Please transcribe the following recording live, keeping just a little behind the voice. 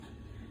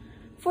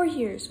For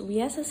years,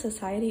 we as a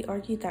society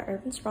argued that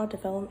urban sprawl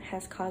development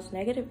has caused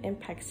negative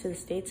impacts to the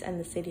states and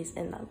the cities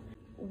in them.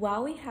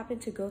 While we happen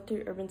to go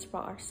through urban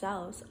sprawl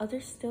ourselves,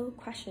 others still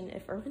question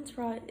if urban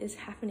sprawl is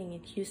happening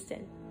in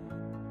Houston.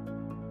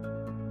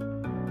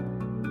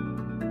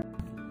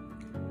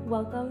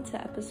 Welcome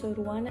to episode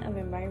 1 of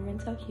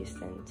Environmental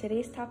Houston.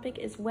 Today's topic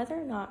is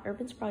whether or not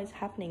urban sprawl is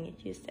happening in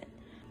Houston.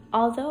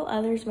 Although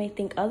others may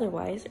think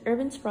otherwise,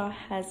 urban sprawl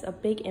has a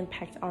big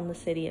impact on the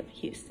city of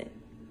Houston.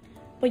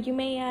 But you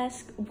may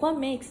ask, what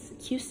makes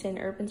Houston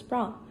urban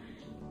sprawl?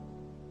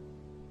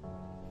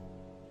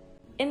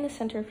 In the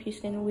center of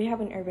Houston, we have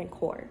an urban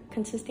core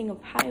consisting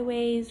of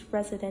highways,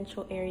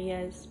 residential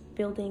areas,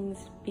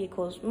 buildings,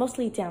 vehicles,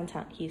 mostly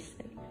downtown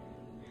Houston.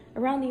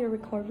 Around the urban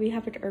core, we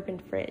have an urban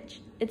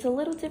fringe. It's a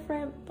little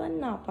different, but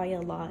not by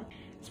a lot.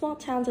 Small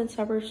towns and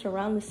suburbs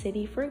surround the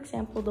city. For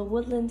example, the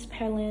Woodlands,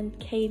 Pearland,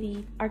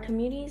 Katy are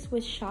communities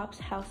with shops,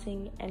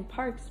 housing, and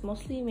parks,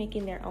 mostly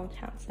making their own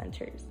town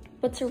centers.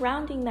 But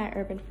surrounding that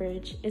urban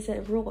fringe is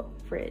a rural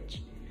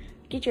fringe.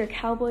 Get your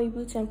cowboy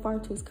boots and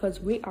farm tools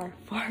because we are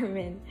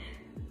farming.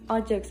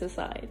 All jokes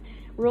aside,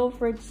 rural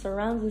fringe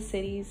surrounds the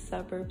city's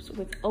suburbs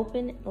with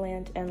open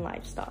land and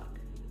livestock.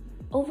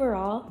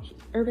 Overall,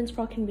 urban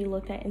sprawl can be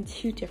looked at in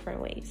two different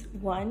ways.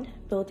 1,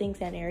 buildings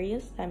and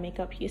areas that make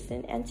up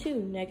Houston, and 2,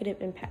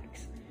 negative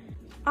impacts.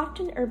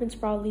 Often, urban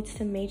sprawl leads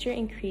to major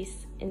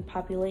increase in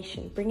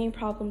population, bringing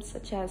problems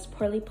such as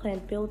poorly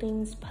planned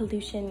buildings,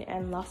 pollution,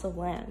 and loss of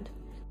land.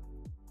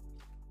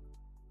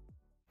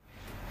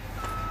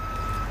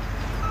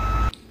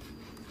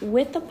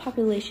 With the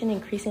population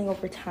increasing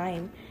over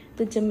time,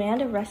 the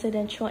demand of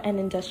residential and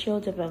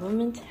industrial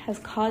development has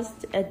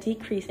caused a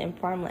decrease in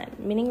farmland,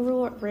 meaning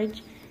rural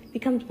fringe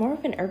becomes more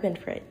of an urban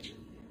fringe.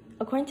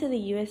 According to the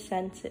U.S.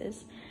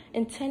 Census,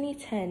 in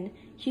 2010,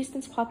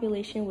 Houston's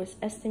population was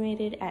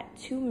estimated at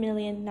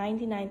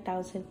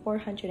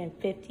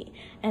 2,099,450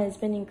 and has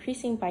been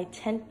increasing by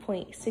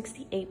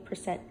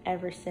 10.68%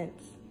 ever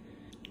since.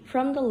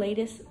 From the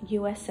latest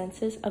U.S.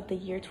 Census of the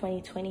year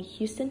 2020,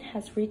 Houston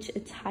has reached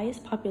its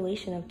highest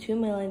population of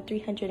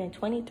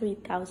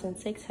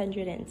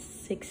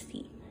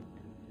 2,323,660.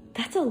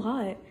 That's a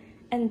lot,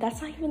 and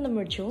that's not even the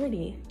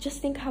majority.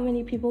 Just think how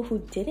many people who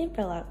didn't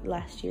fill out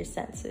last year's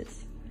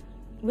census.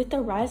 With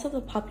the rise of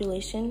the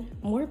population,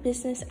 more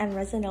business and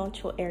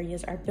residential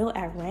areas are built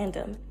at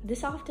random.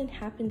 This often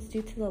happens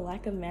due to the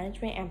lack of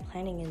management and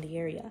planning in the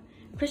area.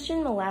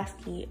 Christian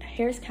Molaski,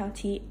 Harris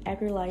County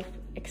AgriLife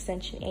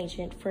Extension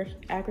Agent for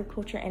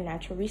Agriculture and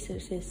Natural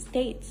Resources,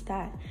 states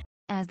that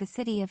as the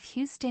city of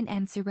Houston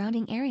and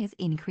surrounding areas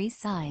increase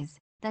size,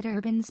 that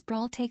urban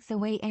sprawl takes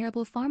away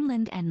arable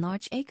farmland and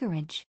large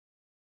acreage.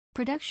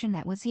 Production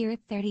that was here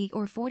 30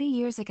 or 40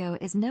 years ago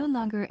is no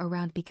longer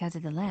around because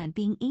of the land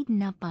being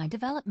eaten up by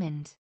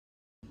development.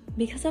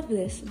 Because of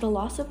this, the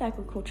loss of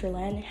agricultural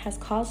land has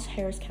caused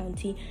Harris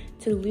County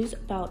to lose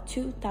about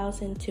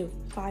 2,000 to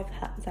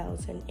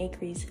 5,000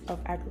 acres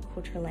of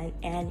agricultural land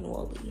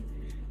annually.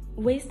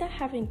 Ways that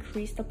have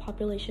increased the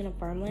population of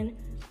farmland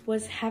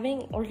was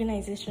having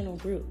organizational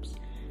groups.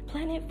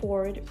 Planet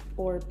Forward,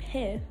 or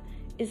PIF,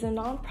 is a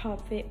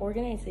non-profit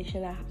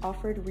organization that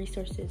offered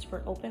resources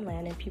for open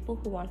land and people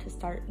who want to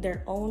start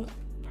their own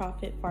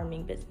profit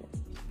farming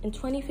business. In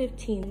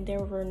 2015,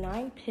 there were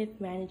 9 PIF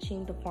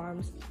managing the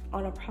farms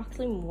on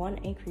approximately 1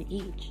 acre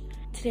each.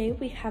 Today,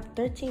 we have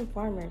 13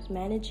 farmers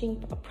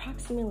managing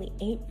approximately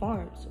 8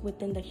 farms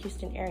within the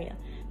Houston area.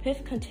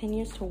 PIF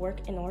continues to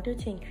work in order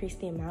to increase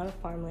the amount of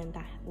farmland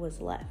that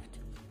was left.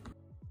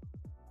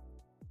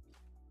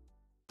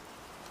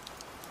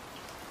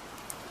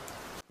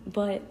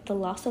 But the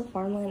loss of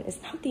farmland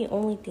is not the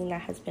only thing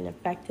that has been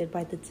affected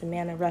by the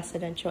demand of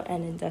residential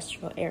and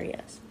industrial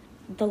areas.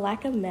 The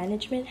lack of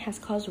management has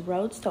caused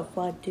roads to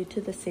flood due to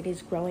the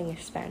city's growing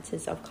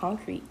expanses of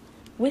concrete.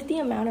 With the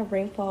amount of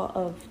rainfall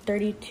of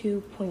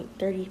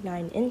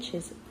 32.39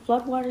 inches,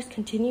 floodwaters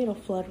continue to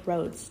flood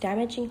roads,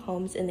 damaging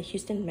homes in the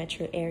Houston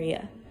metro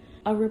area.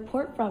 A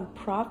report from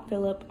Prof.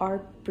 Philip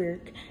R.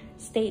 Burke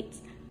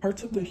states,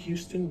 parts of the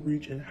Houston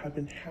region have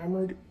been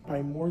hammered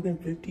by more than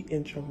 50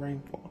 inches of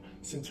rainfall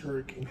since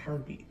Hurricane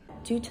Harvey.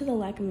 Due to the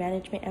lack of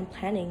management and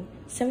planning,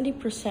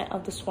 70%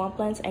 of the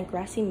swamplands and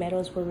grassy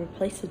meadows were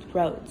replaced with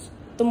roads.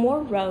 The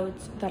more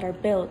roads that are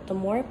built, the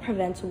more it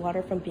prevents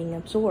water from being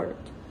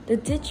absorbed. The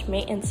Ditch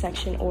Maintenance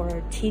Section,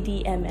 or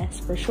TDMS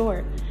for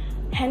short,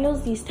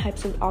 handles these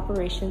types of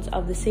operations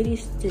of the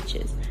city's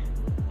ditches.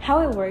 How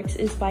it works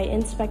is by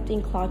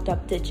inspecting clogged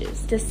up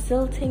ditches,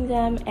 desilting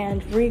them,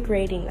 and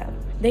regrading them.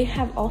 They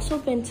have also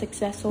been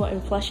successful in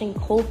flushing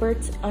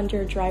culverts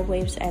under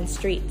driveways and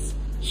streets.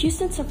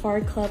 Houston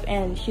Safari Club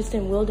and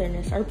Houston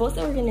Wilderness are both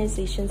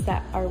organizations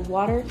that are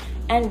water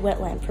and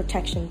wetland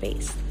protection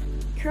based.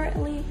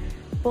 Currently,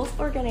 both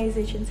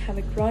organizations have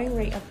a growing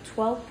rate of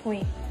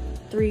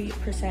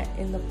 12.3%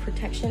 in the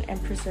protection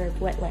and preserved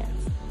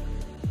wetlands.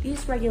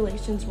 These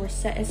regulations were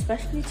set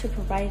especially to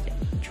provide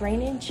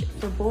drainage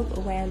for both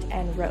land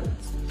and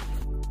roads.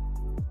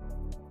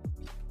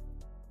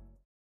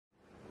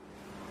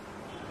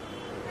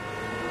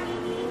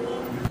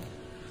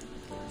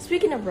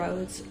 Speaking of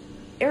roads,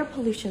 air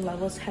pollution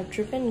levels have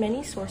driven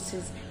many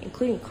sources,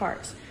 including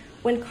cars.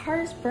 When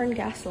cars burn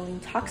gasoline,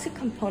 toxic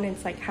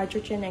components like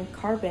hydrogen and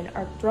carbon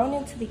are thrown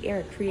into the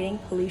air, creating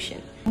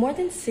pollution. More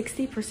than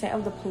 60%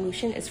 of the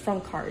pollution is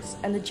from cars,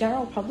 and the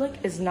general public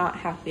is not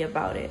happy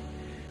about it.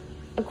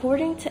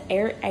 According to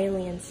Air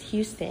Alliance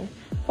Houston,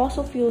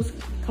 fossil fuels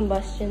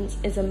combustion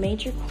is a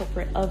major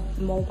culprit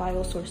of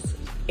mobile source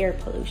air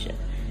pollution.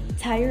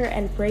 Tire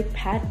and brake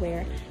pad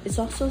wear is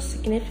also a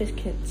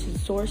significant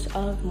source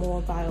of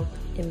mobile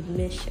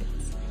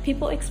emissions.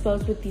 People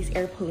exposed with these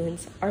air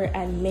pollutants are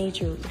at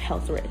major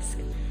health risk.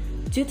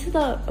 Due to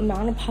the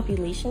amount of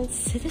population,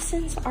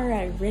 citizens are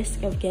at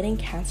risk of getting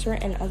cancer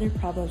and other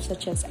problems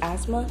such as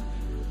asthma,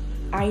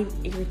 eye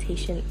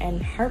irritation,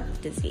 and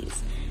heart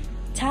disease.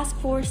 Task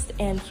Force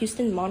and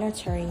Houston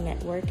Monitoring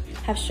Network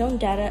have shown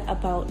data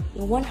about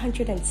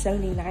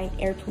 179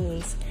 air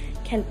pollutants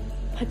can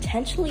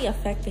potentially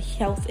affect the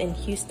health in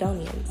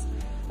Houstonians.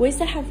 Ways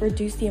that have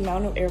reduced the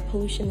amount of air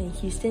pollution in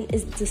Houston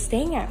is the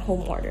staying at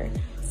home order.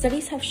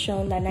 Studies have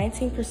shown that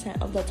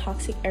 19% of the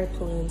toxic air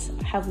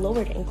pollutants have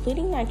lowered,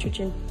 including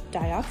nitrogen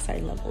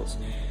dioxide levels,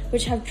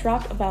 which have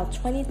dropped about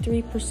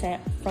 23%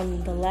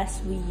 from the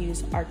less we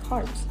use our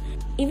cars.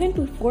 Even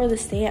before the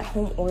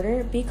stay-at-home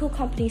order, vehicle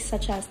companies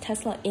such as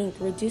Tesla Inc.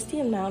 reduced the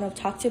amount of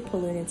toxic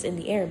pollutants in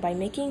the air by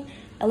making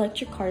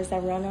electric cars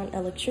that run on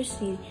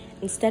electricity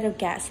instead of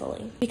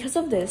gasoline. Because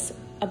of this,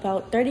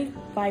 about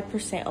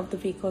 35% of the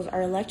vehicles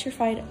are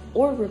electrified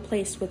or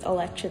replaced with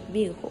electric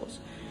vehicles.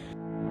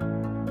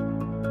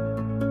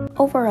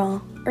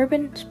 Overall,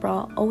 urban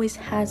sprawl always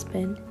has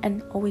been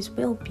and always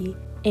will be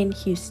in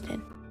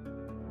Houston.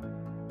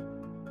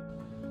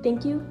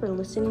 Thank you for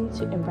listening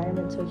to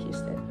Environmental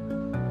Houston.